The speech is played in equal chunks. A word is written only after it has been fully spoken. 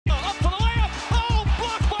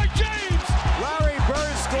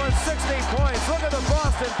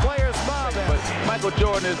Michael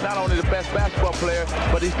Jordan is not only the best basketball player,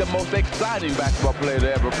 but he's the most exciting basketball player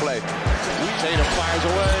to ever play. Tatum fires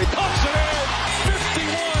away, pumps it in,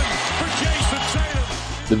 51 for Jason Tatum.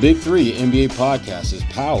 The Big Three NBA podcast is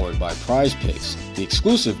powered by PrizePicks, the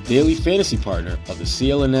exclusive daily fantasy partner of the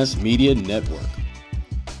CLNS Media Network.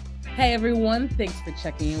 Hey everyone, thanks for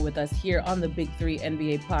checking in with us here on the Big Three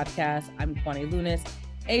NBA podcast. I'm Kwani Lunis,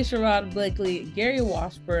 Sherrod Blakely, Gary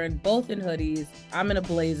Washburn, both in hoodies. I'm in a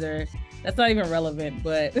blazer. That's not even relevant,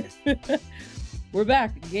 but we're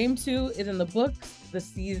back. Game 2 is in the books. The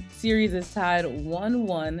series is tied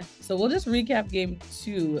 1-1. So we'll just recap game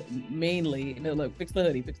 2 mainly. No, look, fix the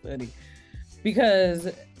hoodie.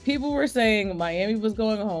 Because people were saying Miami was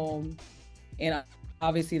going home, and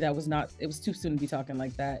obviously that was not, it was too soon to be talking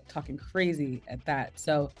like that, talking crazy at that.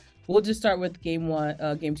 So we'll just start with game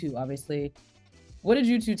 2, obviously. What did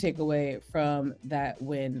you two take away from that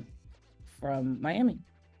win from Miami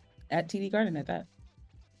at TD Garden at that?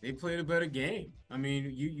 They played a better game. I mean,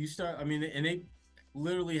 and they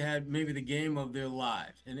literally had maybe the game of their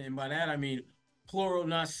lives. And by that, I mean plural,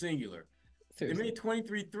 not singular. Seriously. They made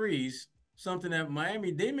 23 threes, something that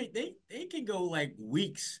Miami, they can go like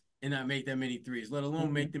weeks and not make that many threes, let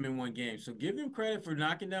alone make them in one game. So give them credit for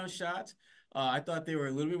knocking down shots. I thought they were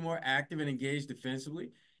a little bit more active and engaged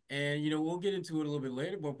defensively. And, we'll get into it a little bit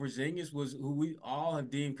later, but Porzingis was, who we all have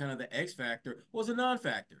deemed kind of the X factor, was a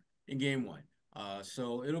non-factor in game 1.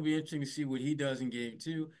 So it'll be interesting to see what he does in game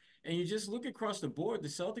 2. And you just look across the board, the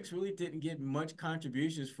Celtics really didn't get much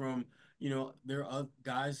contributions from, their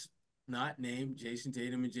guys not named Jason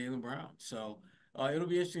Tatum and Jaylen Brown. So it'll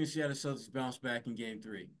be interesting to see how the Celtics bounce back in game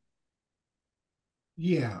 3.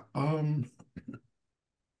 Yeah. I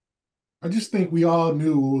just think we all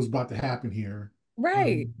knew what was about to happen here.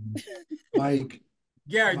 Right.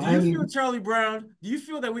 Gary, do you feel Charlie Brown? Do you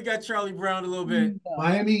feel that we got Charlie Brown a little bit?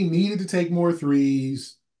 Miami needed to take more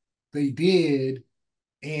threes. They did,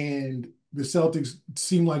 and the Celtics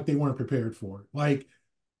seemed like they weren't prepared for it.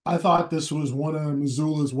 I thought this was one of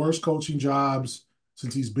Mazzulla's worst coaching jobs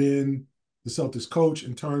since he's been the Celtics coach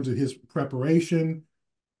in terms of his preparation.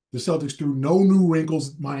 The Celtics threw no new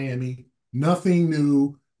wrinkles at Miami, nothing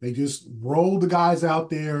new. They just rolled the guys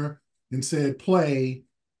out there and said, play.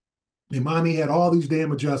 And Miami had all these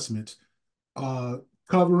damn adjustments,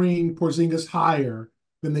 covering Porzingis higher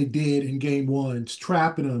than they did in game 1,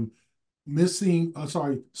 trapping him,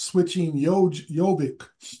 switching Jovic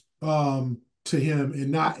to him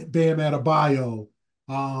and not Bam Adebayo.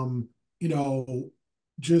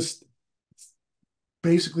 Just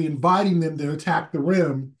basically inviting them to attack the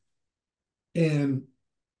rim. And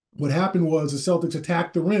what happened was the Celtics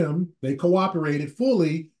attacked the rim, they cooperated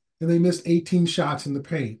fully, and they missed 18 shots in the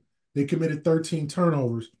paint. They committed 13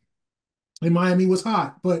 turnovers. And Miami was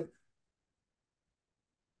hot. But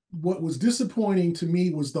what was disappointing to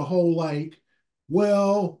me was the whole there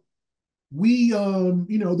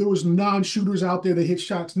was non-shooters out there that hit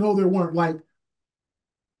shots. No, there weren't.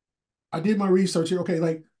 I did my research here.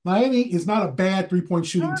 Okay, Miami is not a bad three-point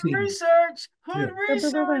shooting team. Good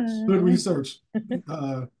research.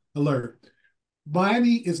 Alert.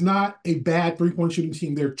 Miami is not a bad three-point shooting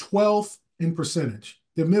team. They're 12th in percentage.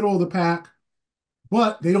 They're middle of the pack,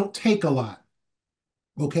 but they don't take a lot.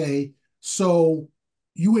 Okay? So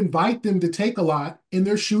you invite them to take a lot, and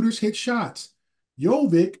their shooters hit shots.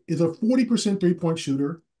 Jovic is a 40% three-point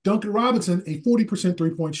shooter. Duncan Robinson, a 40%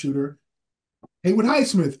 three-point shooter. Haywood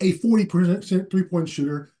Highsmith, a 40% three-point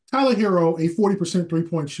shooter. Tyler Hero, a 40%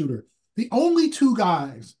 three-point shooter. The only two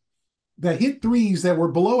guys that hit threes that were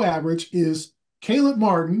below average is Caleb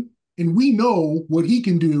Martin, and we know what he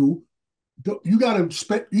can do. You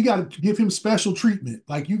gotta give him special treatment.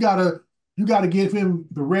 You gotta give him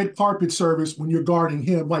the red carpet service when you're guarding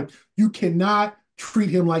him. You cannot treat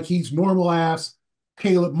him like he's normal ass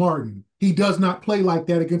Caleb Martin. He does not play like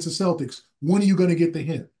that against the Celtics. When are you going to get the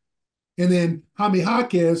hint? And then Jaime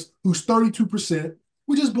Jaquez, who's 32%,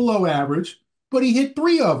 which is below average, but he hit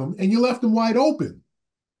 3 of them, and you left him wide open.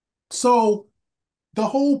 So the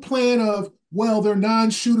whole plan of, they're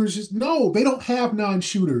non-shooters no, they don't have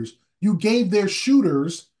non-shooters. You gave their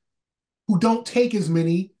shooters who don't take as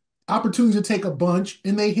many opportunities to take a bunch,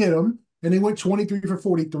 and they hit them, and they went 23 for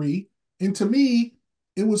 43. And to me,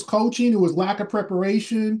 it was coaching. It was lack of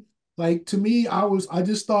preparation. To me, I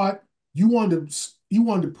just thought you wanted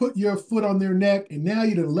to put your foot on their neck, and now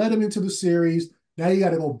you didn't let them into the series. Now you got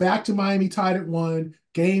to go back to Miami tied at 1.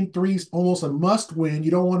 Game 3's almost a must win. You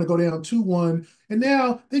don't want to go down 2-1. And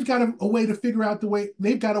now they've got a way to figure out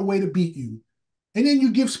they've got a way to beat you. And then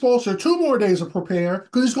you give Spoelstra 2 more days to prepare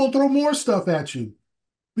because he's going to throw more stuff at you.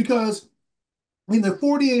 Because in the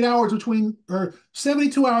 48 hours between, or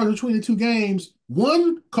 72 hours between the two games,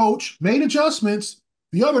 one coach made adjustments,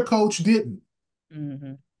 the other coach didn't.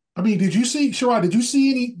 Mm-hmm. I mean, Sherrod, did you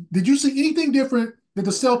see anything different that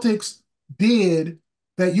the Celtics did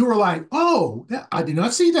that you were like, oh, I did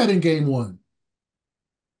not see that in game one?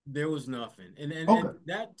 There was nothing. And Okay.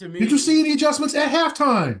 that to me, Did you see any adjustments at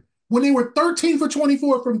halftime when they were 13 for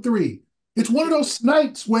 24 from three? It's one of those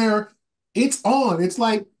nights where it's on. It's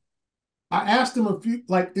like, I asked him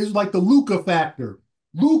it's like the Luka factor.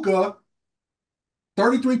 Luka,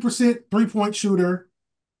 33% three-point shooter.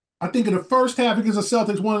 I think in the first half against the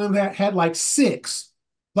Celtics, one of them had like 6.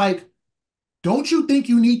 Like, don't you think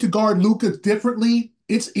you need to guard Luka differently?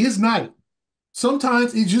 It's his night.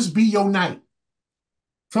 Sometimes it just be your night.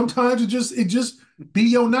 Sometimes it just be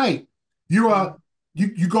your night. You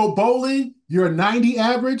go bowling, you're a 90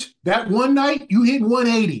 average. That one night you hit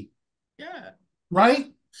 180. yeah.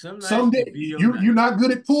 Right? Some nights Someday could be your you're night. not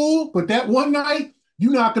good at pool, but that one night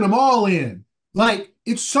you knocking them all in. Like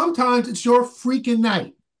sometimes it's your freaking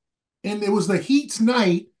night. And it was the Heat's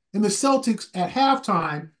night, and the Celtics at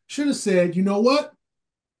halftime should have said, you know what?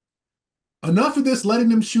 Enough of this letting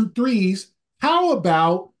them shoot threes. How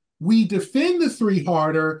about we defend the three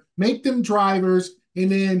harder, make them drivers,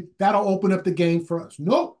 and then that'll open up the game for us.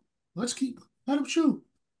 Nope. Let them shoot.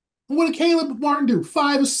 And what did Caleb Martin do?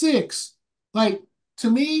 5 of 6. Like, to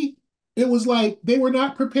me, it was like they were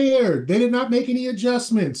not prepared. They did not make any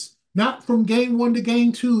adjustments. Not from game 1 to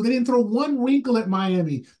game 2. They didn't throw one wrinkle at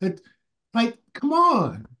Miami. Like, come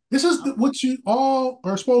on. This is what you all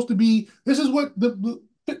are supposed to be. This is what the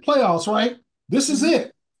playoffs, right? This is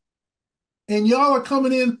it. And y'all are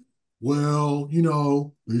coming in, well,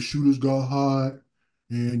 the shooters got hot,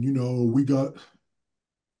 and, we got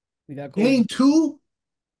game 2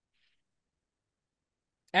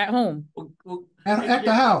 at home. at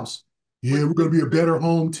the house. Yeah, we're going to be a better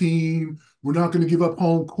home team. We're not going to give up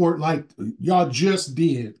home court like y'all just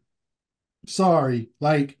did. Sorry.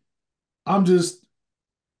 Like,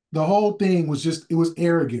 the whole thing was it was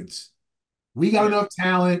arrogance. We got enough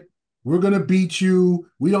talent. We're going to beat you.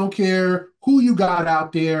 We don't care who you got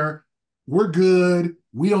out there. We're good.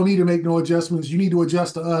 We don't need to make no adjustments. You need to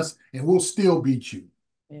adjust to us, and we'll still beat you.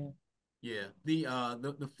 Yeah. Yeah.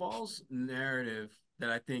 The false narrative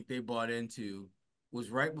that I think they bought into was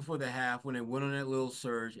right before the half when they went on that little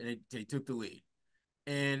surge and they took the lead.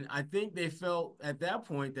 And I think they felt at that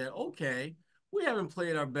point that, okay, we haven't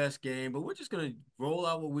played our best game, but we're just going to roll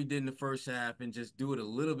out what we did in the first half and just do it a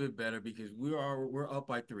little bit better because we're up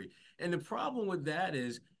by 3. And the problem with that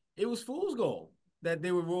is it was fool's gold that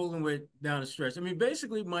they were rolling with down the stretch. I mean,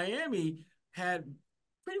 basically Miami had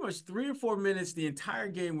pretty much 3 or 4 minutes the entire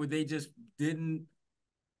game where they just didn't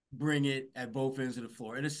bring it at both ends of the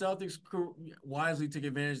floor. And the Celtics wisely took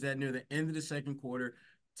advantage of that near the end of the second quarter,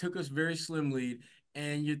 took us very slim lead.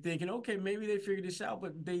 And you're thinking, okay, maybe they figured this out,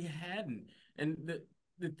 but they hadn't. And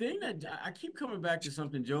the thing that I keep coming back to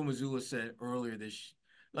something Joe Mazzulla said earlier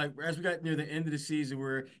as we got near the end of the season,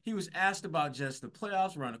 where he was asked about just the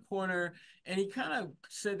playoffs around the corner, and he kind of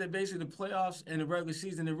said that basically the playoffs and the regular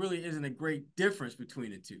season, there really isn't a great difference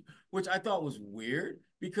between the two, which I thought was weird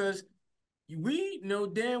because we know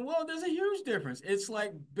damn well there's a huge difference. It's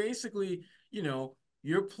like basically,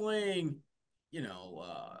 you're playing,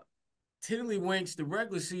 tiddlywinks the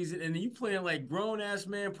regular season, and then you playing like grown-ass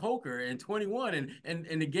man poker and 21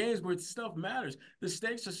 and the games where stuff matters. The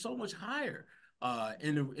stakes are so much higher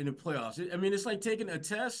in the playoffs. I mean, it's like taking a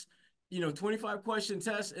test, 25-question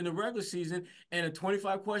test in the regular season and a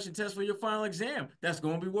 25-question test for your final exam. That's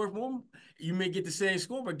going to be worth more. You may get the same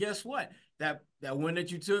score, but guess what? That one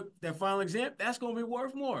that you took, that final exam, that's going to be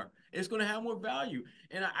worth more. It's going to have more value.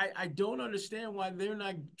 And I don't understand why they're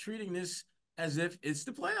not treating this as if it's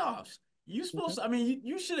the playoffs. You supposed to, I mean,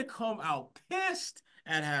 you should have come out pissed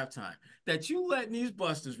at halftime that you letting these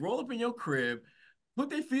busters roll up in your crib,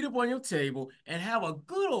 put their feet up on your table, and have a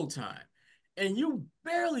good old time. And you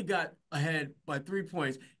barely got ahead by 3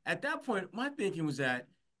 points. At that point, my thinking was that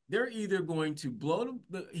they're either going to blow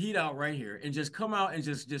the Heat out right here and just come out and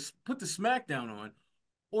just put the smack down on,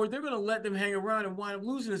 or they're going to let them hang around and wind up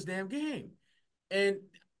losing this damn game. And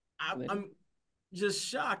I'm just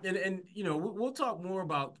shocked. And we'll talk more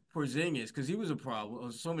about Porzingis because he was a problem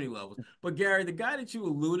on so many levels. But Gary, the guy that you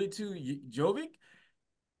alluded to, Jovic,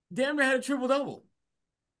 damn near had a triple-double.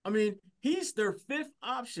 I mean, he's their 5th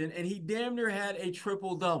option, and he damn near had a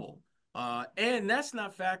triple-double. And that's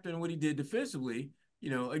not factoring what he did defensively,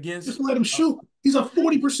 against. Just let him shoot. He's a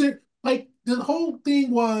 40%. Like, the whole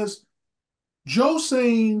thing was Joe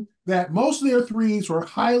saying that most of their threes were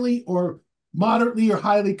highly or moderately or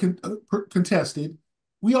highly contested.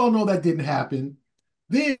 We all know that didn't happen.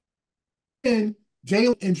 Then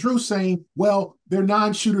Jalen and Drew saying, well, their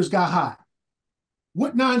non-shooters got hot.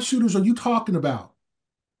 What non-shooters are you talking about?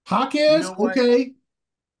 Jaquez? Okay.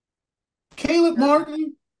 Caleb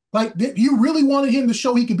Martin? Like, you really wanted him to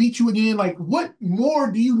show he could beat you again? Like, what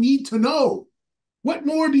more do you need to know? What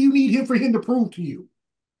more do you need for him to prove to you?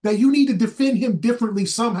 That you need to defend him differently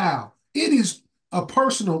somehow. It is a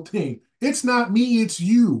personal thing. It's not me, it's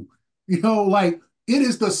you. Like, it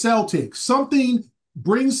is the Celtics. Something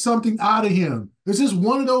brings something out of him. This is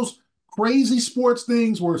one of those crazy sports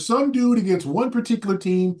things where some dude against one particular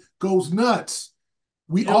team goes nuts.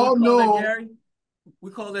 We all know. That, Gary?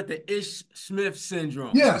 We call that the Ish Smith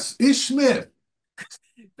syndrome. Yes, Ish Smith.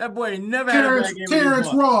 That boy never had a bad game.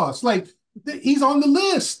 Terrence Ross. Like, he's on the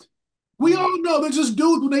list. We all know they're just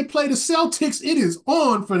dudes when they play the Celtics, it is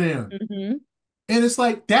on for them. Mm-hmm. And it's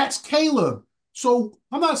like, that's Caleb. So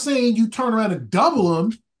I'm not saying you turn around and double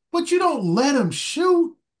him, but you don't let him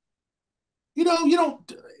shoot. You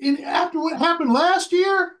don't. And after what happened last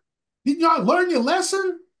year, did you not learn your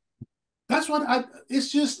lesson? That's what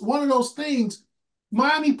it's just one of those things.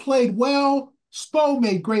 Miami played well. Spo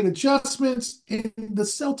made great adjustments, and the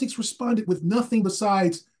Celtics responded with nothing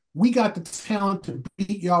besides, we got the talent to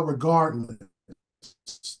beat y'all regardless.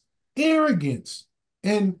 Arrogance.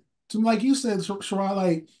 And like you said, Sherrod,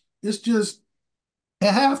 like, it's just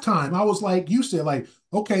at halftime, I was like, you said, like,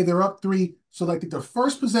 okay, they're up 3. So, like, the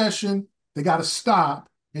first possession, they got to stop,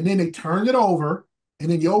 and then they turned it over, and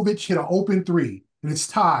then Jovic hit an open 3, and it's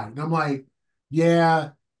tied. And I'm like,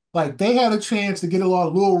 yeah, like, they had a chance to get a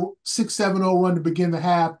little 6-7-0 run to begin the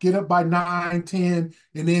half, get up by 9-10,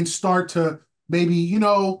 and then start to maybe, they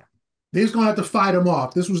was going to have to fight them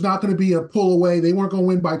off. This was not going to be a pull away. They weren't going to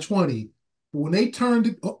win by 20. But when they turned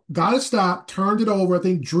it, got it stopped, turned it over, I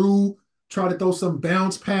think Drew tried to throw some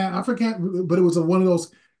bounce pass. I forget, but it was one of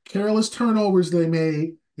those careless turnovers they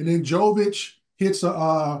made. And then Jovic hits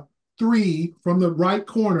a 3 from the right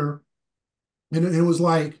corner. And it was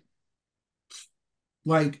like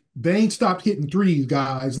they ain't stopped hitting threes,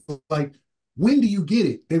 guys. Like, when do you get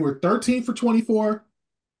it? They were 13 for 24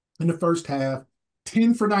 in the first half,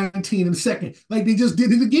 10 for 19 in the second. Like, they just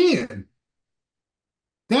did it again.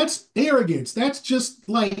 That's arrogance. That's just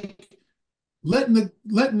like opening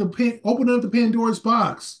up the Pandora's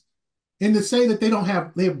box. And to say that they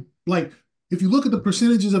have like, if you look at the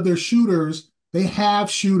percentages of their shooters, they have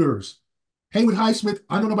shooters. Haywood Highsmith,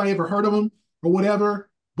 I don't know if nobody ever heard of him or whatever,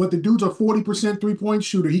 but the dude's a 40% three-point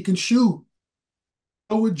shooter. He can shoot.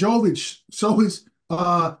 So with Jovic. So is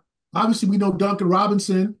obviously we know Duncan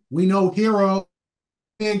Robinson, we know Hero,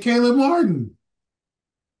 and Caleb Martin.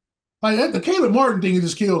 Like, the Caleb Martin thing, it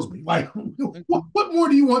just kills me. Like, what more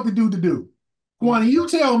do you want the dude to do? Kwani, you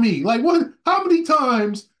tell me. Like, how many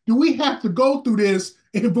times do we have to go through this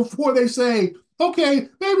and before they say, okay,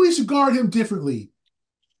 maybe we should guard him differently?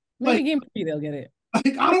 Maybe game 3 they'll get it.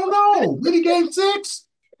 Like, I don't know. Maybe game 6?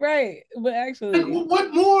 Right. But actually, like,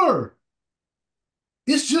 what more?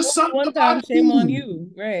 It's just something one time, shame on you.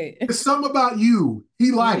 Right. It's something about you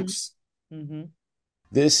he likes. Mm-hmm.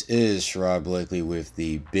 This is Sherrod Blakely with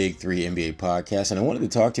the Big 3 NBA podcast, and I wanted to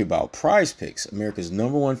talk to you about PrizePicks, America's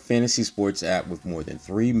 #1 fantasy sports app with more than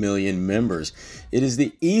 3 million members. It is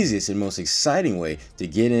the easiest and most exciting way to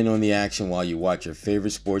get in on the action while you watch your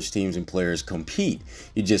favorite sports teams and players compete.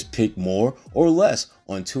 You just pick more or less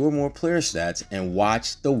on 2 or more player stats and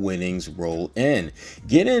watch the winnings roll in.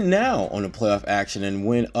 Get in now on the playoff action and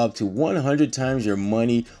win up to 100 times your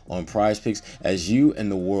money on PrizePicks as you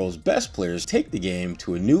and the world's best players take the game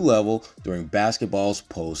to a new level during basketball's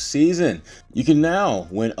postseason. You can now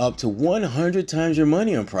win up to 100 times your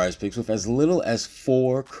money on PrizePicks with as little as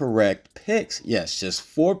 4 correct picks. Yes, just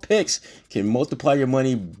 4 picks can multiply your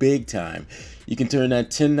money big time. You can turn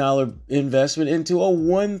that $10 investment into a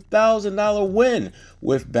 $1,000 win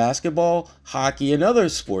with basketball, hockey, and other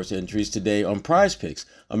sports entries today on PrizePicks,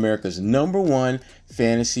 America's #1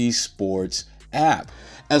 fantasy sports app.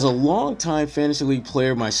 As a longtime fantasy league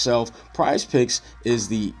player myself, PrizePicks is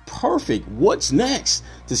the perfect what's next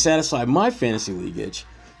to satisfy my fantasy league itch.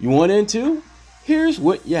 You want into? Here's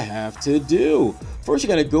what you have to do. First, you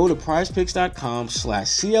got to go to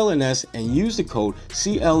prizepicks.com/CLNS and use the code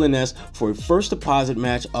CLNS for a first deposit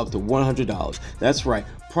match up to $100. That's right,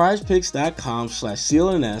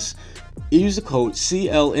 prizepicks.com/CLNS. Use the code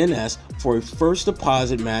CLNS for a first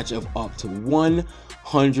deposit match of up to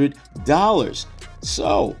 $100.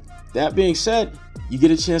 So, that being said, you get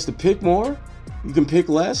a chance to pick more, you can pick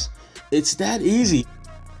less. It's that easy.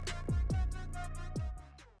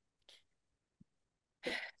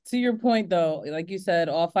 To your point, though, like you said,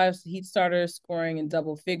 all 5 Heat starters scoring in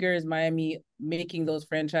double figures. Miami making those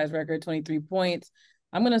franchise record 23 points.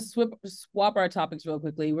 I'm going to swap our topics real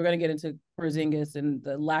quickly. We're going to get into Porzingis and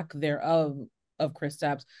the lack thereof of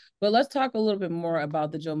Kristaps. But let's talk a little bit more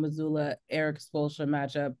about the Joe Mazzulla, Erik Spoelstra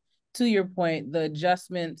matchup. To your point, the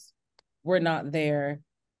adjustments were not there.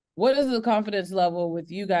 What is the confidence level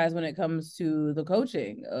with you guys when it comes to the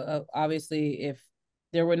coaching? Obviously, if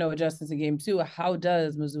there were no adjustments in game 2, how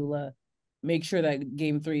does Mazzulla make sure that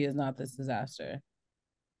game 3 is not this disaster?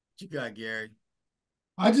 What you got, Gary?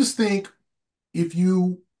 I just think if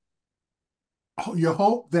you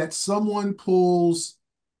hope that someone pulls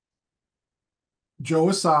Joe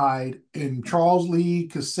aside and Charles Lee,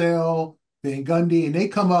 Cassell, Van Gundy, and they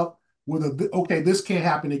come up with okay, this can't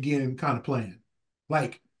happen again kind of plan.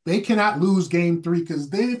 Like, they cannot lose game 3, because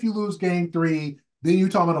then if you lose game 3, then you're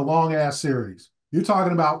talking about a long-ass series. You're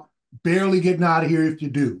talking about barely getting out of here if you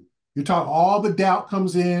do. You're talking all the doubt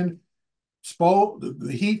comes in.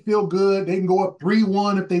 The Heat feel good. They can go up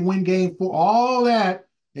 3-1 if they win game 4. All that,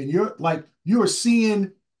 and you are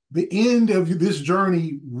seeing the end of this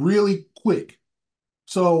journey really quick.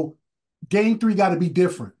 So game 3 got to be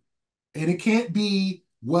different. And it can't be,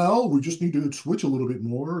 well, we just need to switch a little bit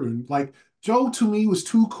more. And like, Joe to me was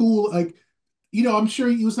too cool. Like, I'm sure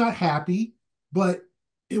he was not happy, but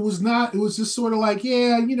it was just sort of like,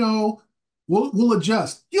 yeah, we'll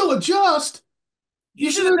adjust. You'll adjust. You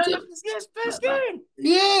should have done this first game.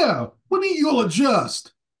 Yeah. What do you mean you'll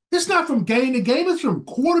adjust? It's not from game to game, it's from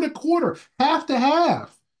quarter to quarter, half to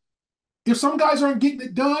half. If some guys aren't getting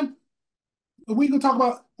it done, we can talk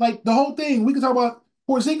about like the whole thing. We can talk about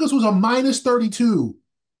Porzingis was a minus 32.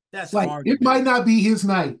 That's like hard. It might not be his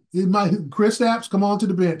night. It might. Kristaps, come on to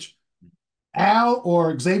the bench. Al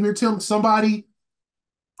or Xavier Tim, somebody.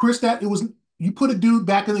 Kristaps, it was you put a dude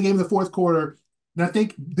back in the game in the fourth quarter, and I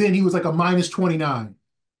think then he was like a minus 29.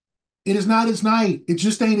 It is not his night. It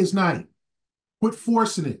just ain't his night. Quit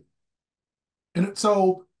forcing it. And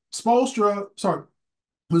so Mazzulla,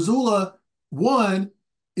 1,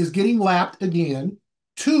 is getting lapped again.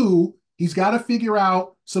 2, he's got to figure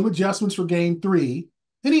out some adjustments for game 3.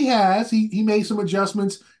 And he has. He made some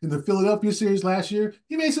adjustments in the Philadelphia series last year.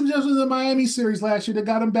 He made some adjustments in the Miami series last year that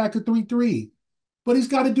got him back to 3-3. But he's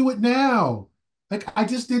got to do it now. Like, I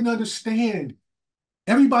just didn't understand.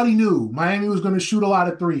 Everybody knew Miami was going to shoot a lot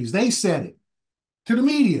of threes. They said it to the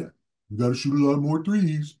media. We got to shoot a lot more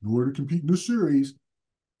threes in order to compete in this series.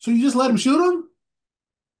 So you just let them shoot them?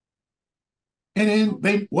 And then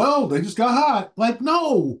they just got hot. Like,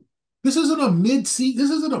 no, this isn't a mid-season.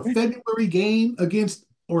 This isn't a February game against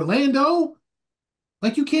Orlando.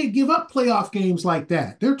 Like, you can't give up playoff games like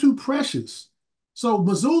that. They're too precious. So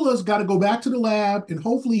Mazzulla's got to go back to the lab, and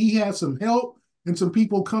hopefully he has some help and some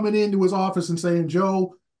people coming into his office and saying,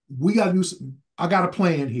 Joe, we got to do some, I got a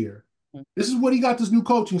plan here. This is what he got this new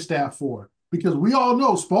coaching staff for, because we all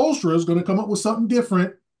know Spoelstra is going to come up with something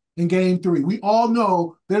different in game 3. We all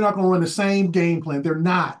know they're not going to run the same game plan. They're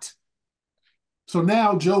not. So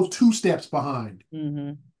now Joe's 2 steps behind.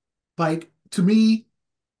 Mm-hmm. Like, to me,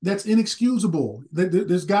 that's inexcusable.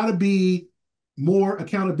 There's got to be more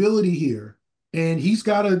accountability here, and he's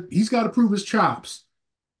got to prove his chops.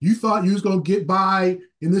 You thought you was going to get by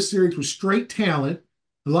in this series with straight talent.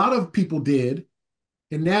 A lot of people did.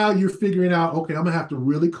 And now you're figuring out, okay, I'm going to have to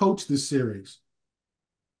really coach this series.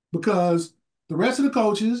 Because the rest of the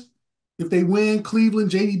coaches, if they win, Cleveland,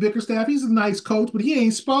 J.D. Bickerstaff, he's a nice coach, but he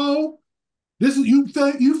ain't Spo. This is you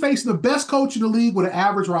facing the best coach in the league with an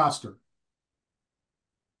average roster.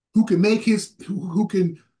 He is,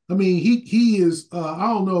 I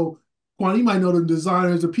don't know, Kwani, you might know the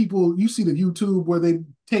designers, the people, you see the YouTube where they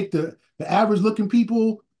take the average looking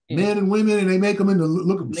people, men and women, and they make them into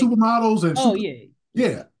supermodels and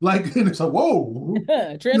yeah, like, and it's like, whoa.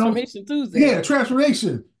 Transformation Tuesday. Yeah,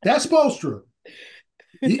 transformation. That's Spoelstra.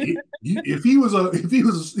 If he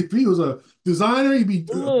was a designer, he'd be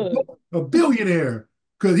a billionaire,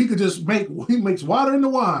 because he makes water in the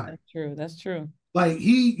wine. That's true. Like,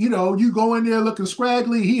 you go in there looking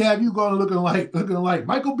scraggly, he have you going looking like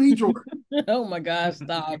Michael B. Jordan. Oh my gosh,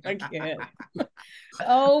 stop. I can't.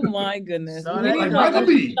 Oh my goodness. We need Michael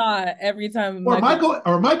B. Every time. Or Michael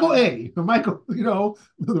A. Or Michael,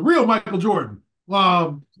 the real Michael Jordan.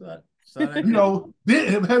 Then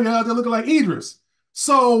having out there looking like Idris.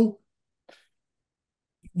 So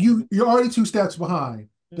you're already 2 steps behind.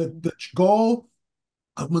 The goal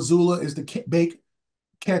of Mazzulla is to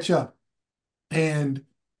catch up. And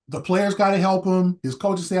the players got to help him. His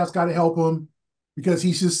coaching staff's got to help him, because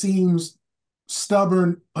he just seems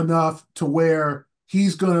stubborn enough to where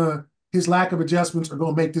his lack of adjustments are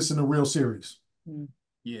going to make this in a real series.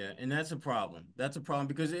 Yeah, and that's a problem. That's a problem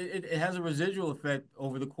because it has a residual effect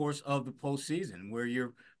over the course of the postseason where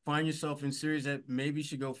you find yourself in series that maybe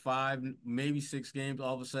should go 5, maybe 6 games,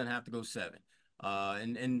 all of a sudden have to go 7.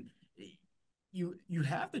 And you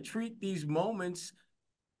have to treat these moments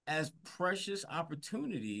as precious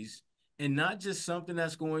opportunities and not just something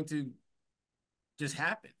that's going to just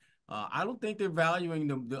happen. I don't think they're valuing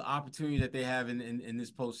the opportunity that they have in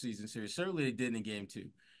this postseason series. Certainly they did in game 2.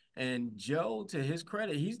 And Joe, to his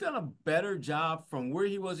credit, he's done a better job from where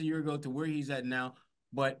he was a year ago to where he's at now.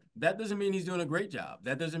 But that doesn't mean he's doing a great job.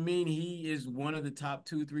 That doesn't mean he is one of the top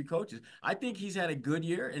 2, 3 coaches. I think he's had a good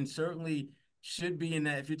year and certainly should be in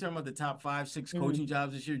that. If you're talking about the top 5, 6 coaching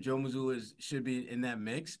jobs this year, Joe Mazzulla should be in that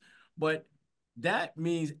mix. But that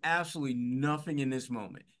means absolutely nothing in this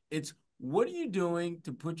moment. It's what are you doing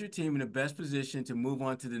to put your team in the best position to move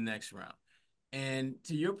on to the next round? And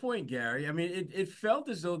to your point, Gary, I mean, it felt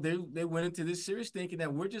as though they went into this series thinking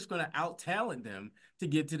that we're just going to out-talent them to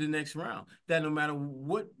get to the next round. That no matter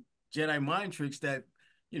what Jedi mind tricks that,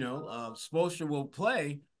 Spoelstra will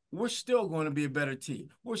play, we're still going to be a better team.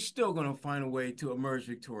 We're still going to find a way to emerge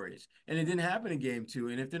victorious. And it didn't happen in game 2.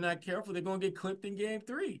 And if they're not careful, they're going to get clipped in game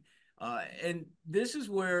 3. And this is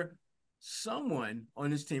where someone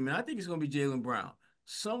on this team, and I think it's going to be Jaylen Brown,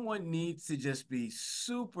 someone needs to just be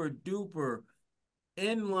super duper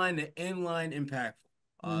inline to inline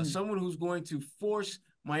impactful. Someone who's going to force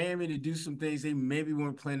Miami to do some things they maybe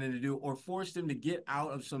weren't planning to do, or force them to get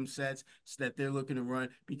out of some sets that they're looking to run,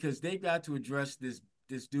 because they got to address this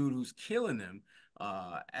dude who's killing them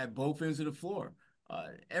at both ends of the floor.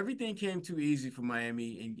 Everything came too easy for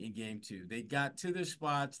Miami in game 2. They got to their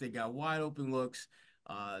spots. They got wide open looks.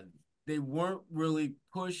 They weren't really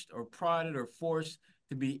pushed or prodded or forced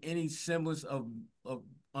to be any semblance of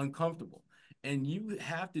uncomfortable. And you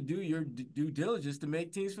have to do your due diligence to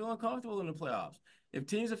make teams feel uncomfortable in the playoffs. If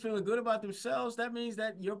teams are feeling good about themselves, that means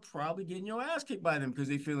that you're probably getting your ass kicked by them because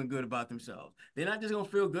they're feeling good about themselves. They're not just going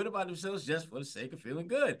to feel good about themselves just for the sake of feeling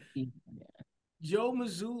good. Yeah. Joe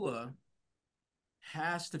Mazzulla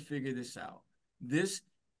has to figure this out. This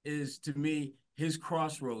is, to me, his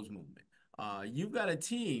crossroads movement. You've got a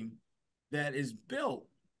team that is built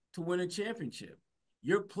to win a championship.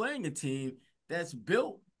 You're playing a team that's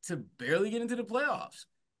built to barely get into the playoffs.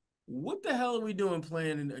 What the hell are we doing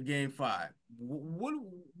playing in a game 5?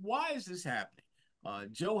 Why is this happening?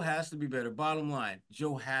 Joe has to be better. Bottom line,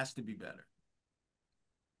 Joe has to be better.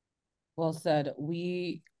 Well said.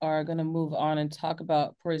 We are going to move on and talk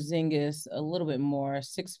about Porzingis a little bit more.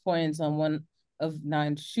 6 points on 1 of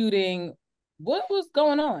 9 shooting. What was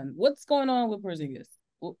going on? What's going on with Porzingis?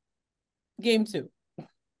 Game 2. That's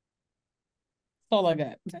all I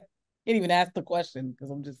got. Can't even ask the question because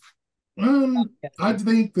I'm just. I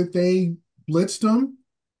think that they blitzed him.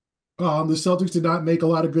 The Celtics did not make a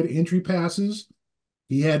lot of good entry passes.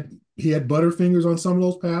 He had butterfingers on some of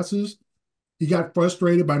those passes. He got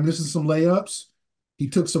frustrated by missing some layups. He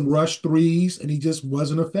took some rush threes, and he just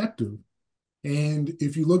wasn't effective. And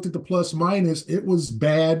if you looked at the plus minus, it was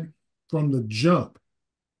bad from the jump.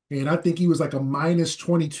 And I think he was like a minus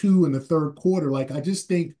 22 in the third quarter. Like, I just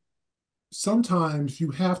think sometimes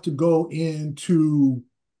you have to go into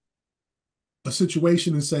a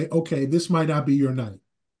situation and say, okay, this might not be your night.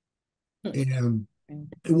 And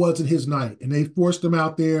it wasn't his night. And they forced him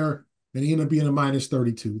out there, and he ended up being a minus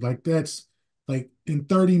 32. Like, that's like in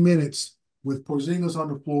 30 minutes with Porzingis on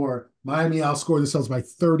the floor, Miami outscored themselves by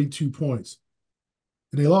 32 points.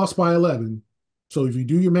 And they lost by 11. So if you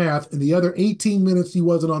do your math, in the other 18 minutes he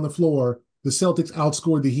wasn't on the floor, the Celtics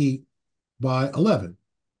outscored the Heat by 11.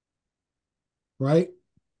 Right?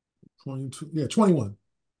 22, yeah, 21.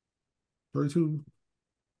 32,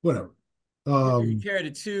 whatever. You carried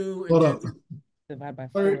a 2. Hold up. Divide by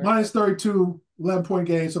 4. Minus 32, 11-point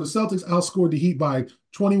game. So the Celtics outscored the Heat by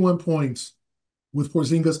 21 points with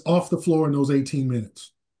Porzingis off the floor in those 18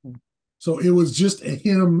 minutes. So it was just a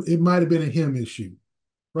him. It might have been a him issue,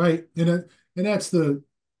 right? And that's the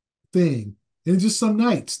thing. And it's just some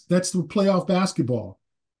nights. That's the playoff basketball.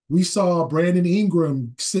 We saw Brandon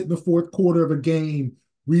Ingram sit in the fourth quarter of a game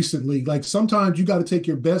recently. Like, sometimes you got to take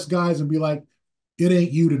your best guys and be like, it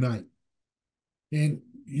ain't you tonight. And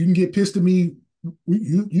you can get pissed at me.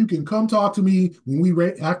 You can come talk to me when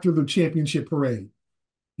we after the championship parade.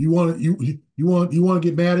 You want to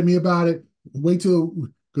get mad at me about it? Wait till,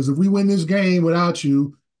 because if we win this game without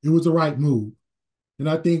you, it was the right move. And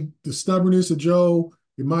I think the stubbornness of Joe,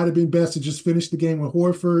 it might have been best to just finish the game with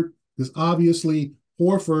Horford, because obviously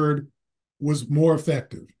Horford was more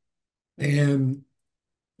effective. And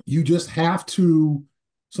you just have to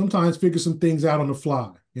sometimes figure some things out on the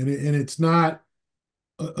fly. And it's not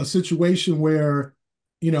a situation where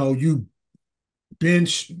you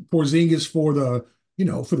bench Porzingis for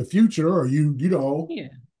the future, or Yeah.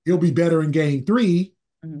 he'll be better in game 3.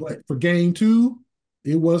 Mm-hmm. But for game 2,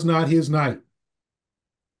 it was not his night.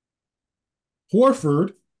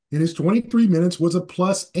 Horford in his 23 minutes was a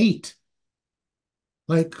 +8.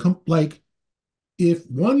 Like if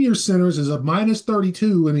one of your centers is a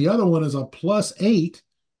 -32 and the other one is a +8,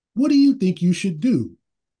 what do you think you should do?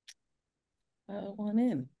 One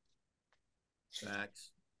in.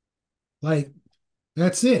 Facts. Like,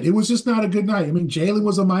 that's it. It was just not a good night. I mean, Jalen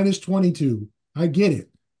was a -22. I get it.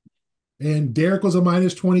 And Derek was a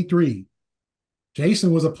 -23.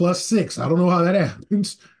 Jason was a +6. I don't know how that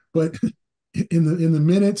happens, but in the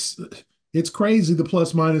minutes, it's crazy the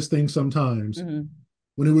plus minus thing sometimes. Mm-hmm.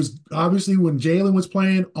 When Jalen was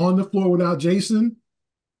playing on the floor without Jason,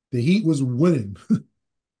 the Heat was winning.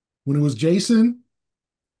 When it was Jason,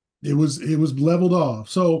 it was leveled off.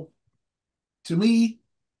 So to me,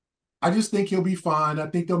 I just think he'll be fine. I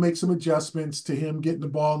think they'll make some adjustments to him getting the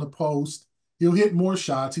ball in the post. He'll hit more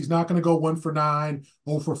shots. He's not going to go 1 for 9,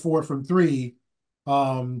 0 for 4 from 3.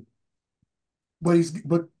 But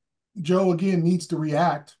Joe again needs to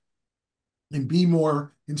react and be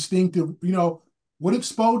more instinctive. What did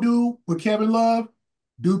Spo do with Kevin Love?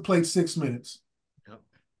 Dude played 6 minutes. Yep.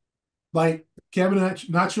 Like, Kevin,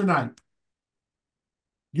 not your night.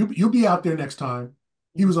 You'll be out there next time.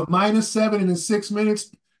 He was a -7 in his 6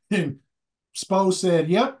 minutes, and Spo said,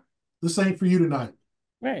 "Yep, this ain't for you tonight."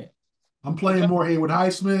 Right. I'm playing more Haywood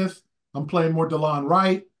Highsmith. I'm playing more DeLon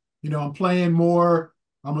Wright. I'm playing more.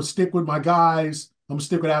 I'm gonna stick with my guys. I'm gonna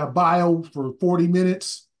stick with Adebayo for 40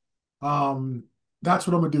 minutes. That's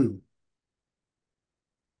what I'm gonna do.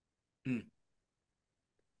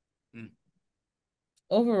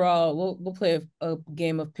 Overall, we'll play a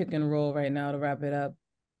game of pick and roll right now to wrap it up.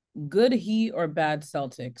 Good Heat or bad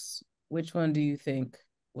Celtics? Which one do you think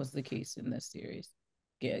was the case in this series?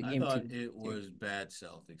 I thought it was bad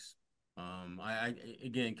Celtics. I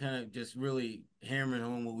again kind of just really hammering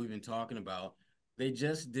home what we've been talking about. They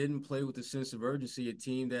just didn't play with the sense of urgency a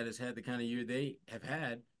team that has had the kind of year they have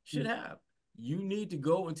had should have. You need to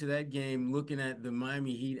go into that game looking at the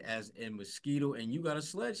Miami Heat as a mosquito, and you got a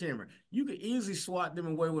sledgehammer. You could easily swat them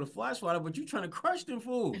away with a fly swatter, but you're trying to crush them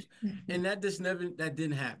fools, and that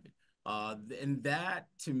didn't happen. And that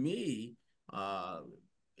to me,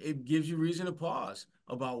 it gives you reason to pause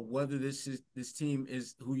about whether this team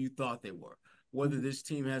is who you thought they were, whether this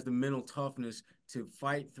team has the mental toughness to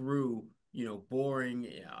fight through,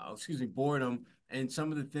 boredom and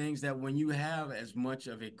some of the things that when you have as much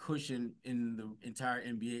of a cushion in the entire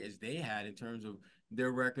NBA as they had in terms of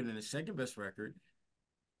their record and the second best record,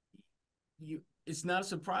 it's not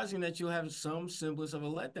surprising that you'll have some semblance of a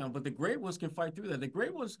letdown. But the great ones can fight through that. The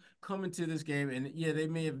great ones come into this game, and yeah, they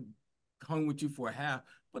may have hung with you for a half,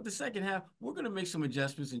 but the second half, we're going to make some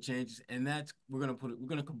adjustments and changes, and we're going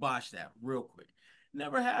to kibosh that real quick.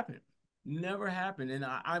 Never happened. And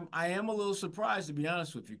I am a little surprised, to be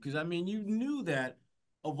honest with you, because I mean, you knew that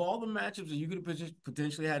of all the matchups that you could have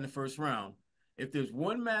potentially had in the first round, if there's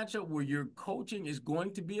one matchup where your coaching is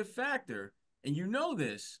going to be a factor, and you know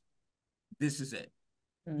this is it.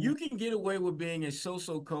 Mm-hmm. You can get away with being a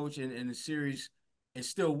so-so coach in a series and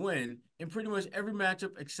still win in pretty much every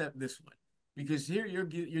matchup except this one, because here you're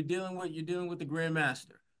dealing with the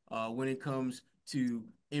grandmaster when it comes to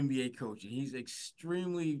NBA coaching. He's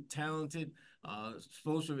extremely talented.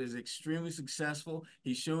 Spoelstra is extremely successful.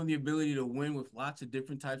 He's shown the ability to win with lots of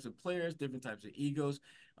different types of players, different types of egos.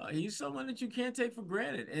 He's someone that you can't take for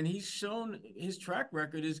granted, and he's shown his track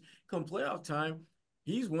record is come playoff time.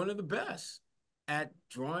 He's one of the best at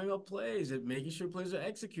drawing up plays, at making sure plays are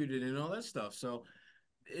executed and all that stuff. So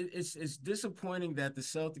it's disappointing that the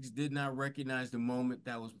Celtics did not recognize the moment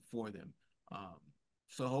that was before them.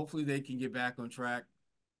 So hopefully they can get back on track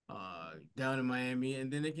down in Miami,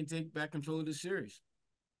 and then they can take back control of the series.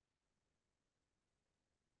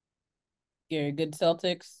 Gary, good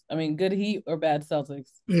Celtics? I mean, good Heat or bad Celtics?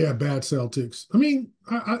 Yeah, bad Celtics. I mean,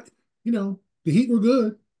 the Heat were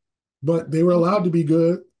good, but they were allowed to be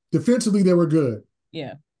good. Defensively, they were good.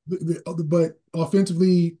 Yeah. But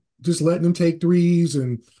offensively, just letting them take threes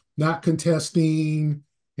and not contesting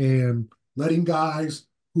and letting guys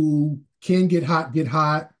who can get hot.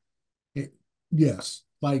 Yes.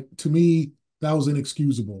 Like, to me, that was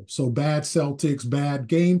inexcusable. So bad Celtics, bad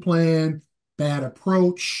game plan, bad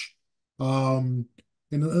approach. And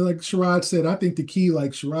like Sherrod said, I think the key,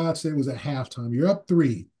 like Sherrod said, was at halftime. You're up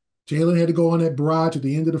 3. Jalen had to go on that barrage at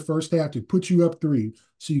the end of the first half to put you up 3.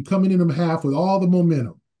 So you coming in the half with all the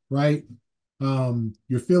momentum, right?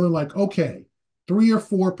 You're feeling like, okay, 3 or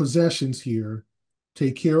 4 possessions here,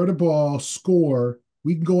 take care of the ball, score,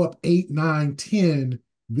 we can go up 8, 9, 10.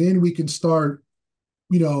 Then we can start,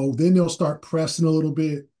 then they'll start pressing a little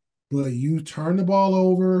bit. But you turn the ball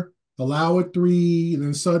over, allow a 3, and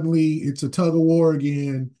then suddenly it's a tug of war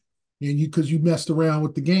again, and because you messed around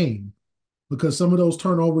with the game. Because some of those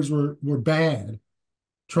turnovers were bad,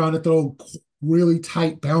 trying to throw really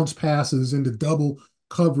tight bounce passes into double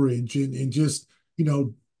coverage and just,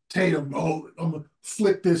 Tatum, I'm going to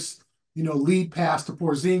flick this, lead pass to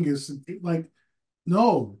Porzingis. Like,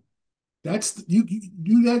 no, you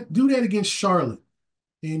do that against Charlotte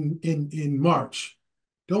in March.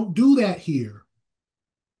 Don't do that here.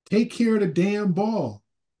 Take care of the damn ball.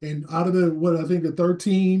 And out of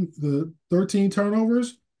the 13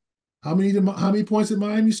 turnovers, how many points did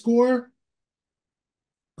Miami score?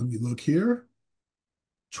 Let me look here.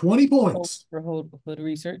 20 points. For Hood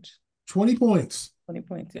research. 20 points. 20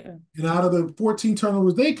 points, yeah. And out of the 14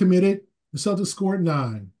 turnovers they committed, the Celtics scored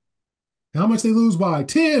 9. How much they lose by?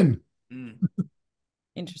 10.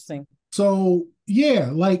 Interesting. So, yeah,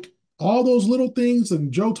 like all those little things,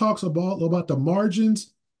 and Joe talks about the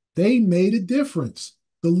margins, they made a difference.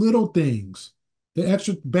 The little things, the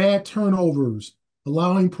extra bad turnovers,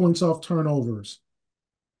 allowing points off turnovers,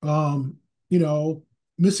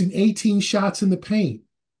 missing 18 shots in the paint.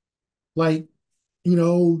 Like,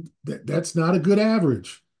 that's not a good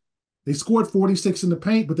average. They scored 46 in the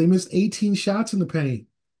paint, but they missed 18 shots in the paint.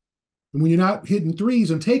 And when you're not hitting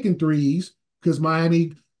threes and taking threes, because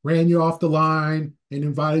Miami ran you off the line and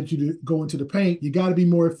invited you to go into the paint, you got to be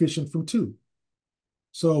more efficient from 2.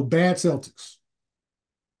 So bad Celtics.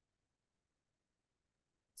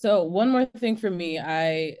 So one more thing for me,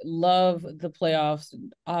 I love the playoffs,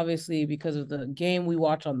 obviously because of the game we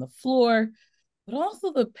watch on the floor, but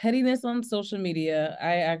also the pettiness on social media.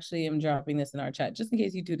 I actually am dropping this in our chat, just in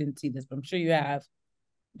case you two didn't see this, but I'm sure you have.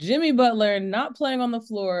 Jimmy Butler not playing on the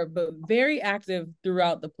floor, but very active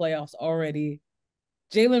throughout the playoffs already.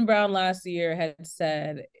 Jaylen Brown last year had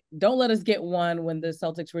said, don't let us get one when the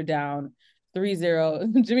Celtics were down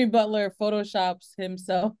 3-0. Jimmy Butler photoshops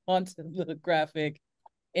himself onto the graphic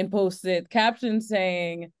and posts it, caption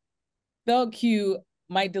saying, felt cute,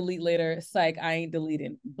 might delete later, psych, I ain't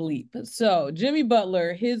deleting, bleep. So Jimmy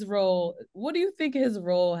Butler, his role, what do you think his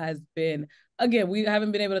role has been? Again, we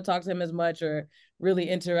haven't been able to talk to him as much or really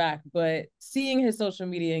interact, but seeing his social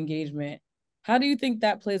media engagement, how do you think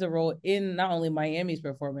that plays a role in not only Miami's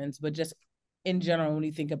performance, but just in general when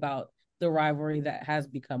you think about the rivalry that has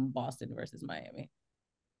become Boston versus Miami?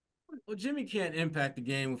 Well, Jimmy can't impact the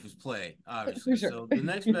game with his play, obviously. Sure. So the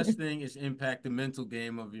next best thing is impact the mental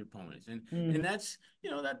game of your opponents, and that's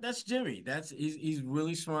that's Jimmy. He's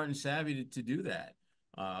really smart and savvy to do that.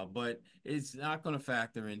 But it's not going to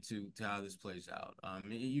factor into how this plays out.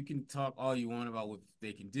 You can talk all you want about what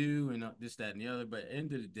they can do and this, that, and the other, but at the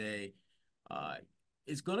end of the day,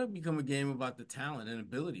 it's going to become a game about the talent and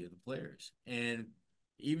ability of the players. And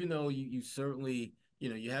even though you certainly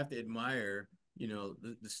you have to admire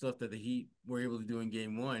the stuff that the Heat were able to do in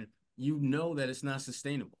game 1, that it's not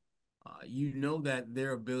sustainable. That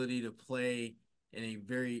their ability to play on a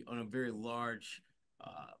very large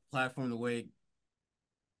platform, the way.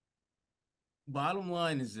 Bottom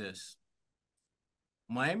line is this: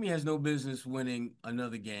 Miami has no business winning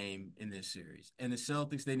another game in this series, and the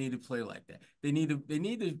Celtics, they need to play like that. They need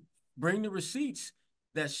to bring the receipts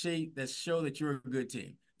that show that you're a good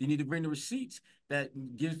team. You need to bring the receipts that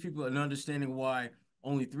gives people an understanding why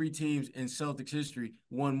only 3 teams in Celtics history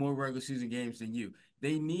won more regular season games than you.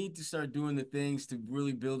 They need to start doing the things to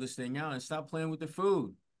really build this thing out and stop playing with the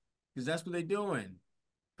food, because that's what they're doing.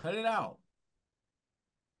 Cut it out.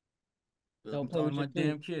 I'm talking to my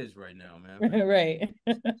damn kids right now, man. Right.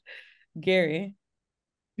 Gary.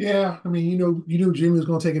 Yeah, I mean, Jimmy was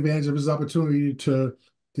going to take advantage of his opportunity to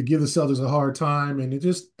give the Celtics a hard time, and it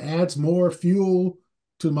just adds more fuel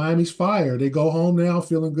to Miami's fire. They go home now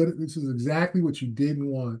feeling good. This is exactly what you didn't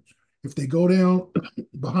want. If they go down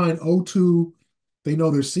behind 0-2, they know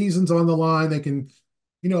their season's on the line. They can,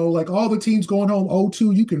 like all the teams going home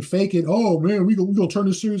 0-2, you can fake it. Oh, man, we gonna turn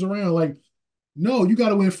this series around. Like, no, you got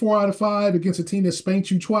to win 4 out of 5 against a team that spanked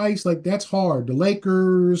you twice. Like, that's hard. The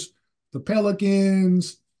Lakers, the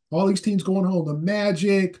Pelicans, all these teams going home. The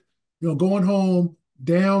Magic, going home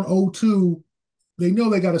down 0-2. They know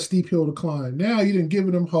they got a steep hill to climb. Now you didn't give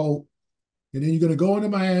them hope. And then you're going to go into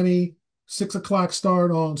Miami, 6 o'clock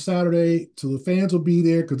start on Saturday, so the fans will be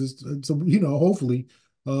there because it's hopefully.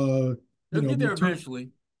 They'll get there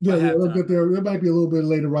eventually. Yeah, they'll get there. There might be a little bit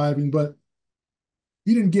late arriving, but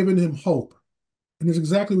you didn't give them hope. And it's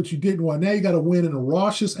exactly what you didn't want. Now you got to win in a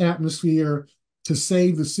raucous atmosphere to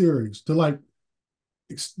save the series, to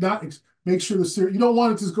make sure the series, you don't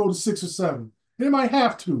want it to go to 6 or 7. They might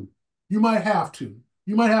have to. You might have to.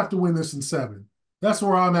 You might have to win this in 7. That's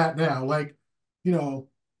where I'm at now. Like, you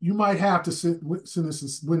might have to win this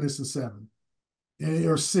in 7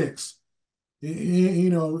 or 6.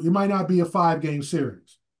 It might not be a 5-game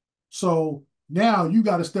series. So now you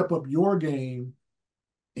got to step up your game.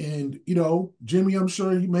 And, Jimmy, I'm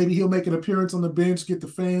sure maybe he'll make an appearance on the bench, get the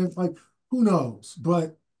fans. Like, who knows?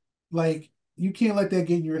 But, like, you can't let that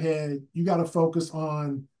get in your head. You got to focus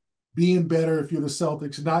on being better if you're the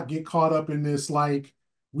Celtics, not get caught up in this, like,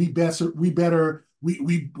 we're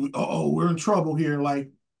in trouble here. Like,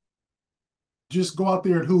 just go out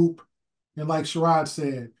there and hoop. And like Sherrod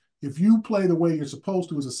said, if you play the way you're supposed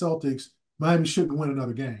to as a Celtics, Miami shouldn't win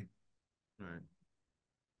another game. Right.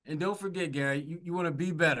 And don't forget, Gary, you want to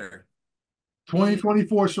be better.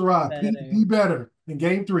 2024 Sherrod, be better in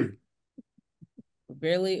game 3. We're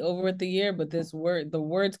barely over with the year, but the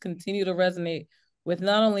words continue to resonate with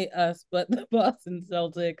not only us, but the Boston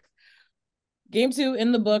Celtics. Game 2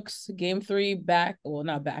 in the books, game 3 back, well,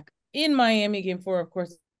 not back, in Miami, game 4, of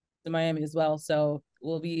course, in Miami as well. So it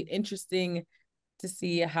will be interesting to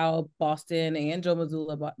see how Boston and Joe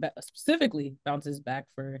Mazzulla specifically bounces back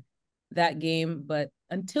for that game. But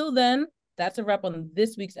until then, that's a wrap on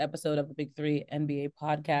this week's episode of the Big 3 NBA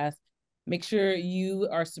podcast. Make sure you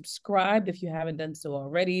are subscribed if you haven't done so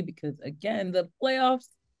already, because again, the playoffs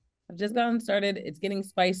have just gotten started. It's getting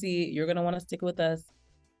spicy. You're going to want to stick with us.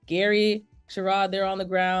 Gary, Sherrod, they're on the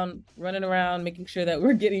ground, running around, making sure that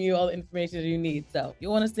we're getting you all the information you need. So you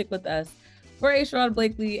want to stick with us. For Sherrod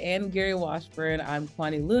Blakely and Gary Washburn, I'm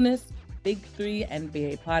Kwani Lunis, Big 3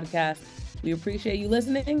 NBA podcast. We appreciate you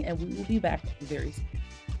listening, and we will be back very soon.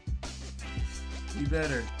 Be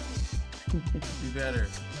better. Be better.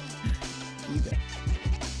 Be better.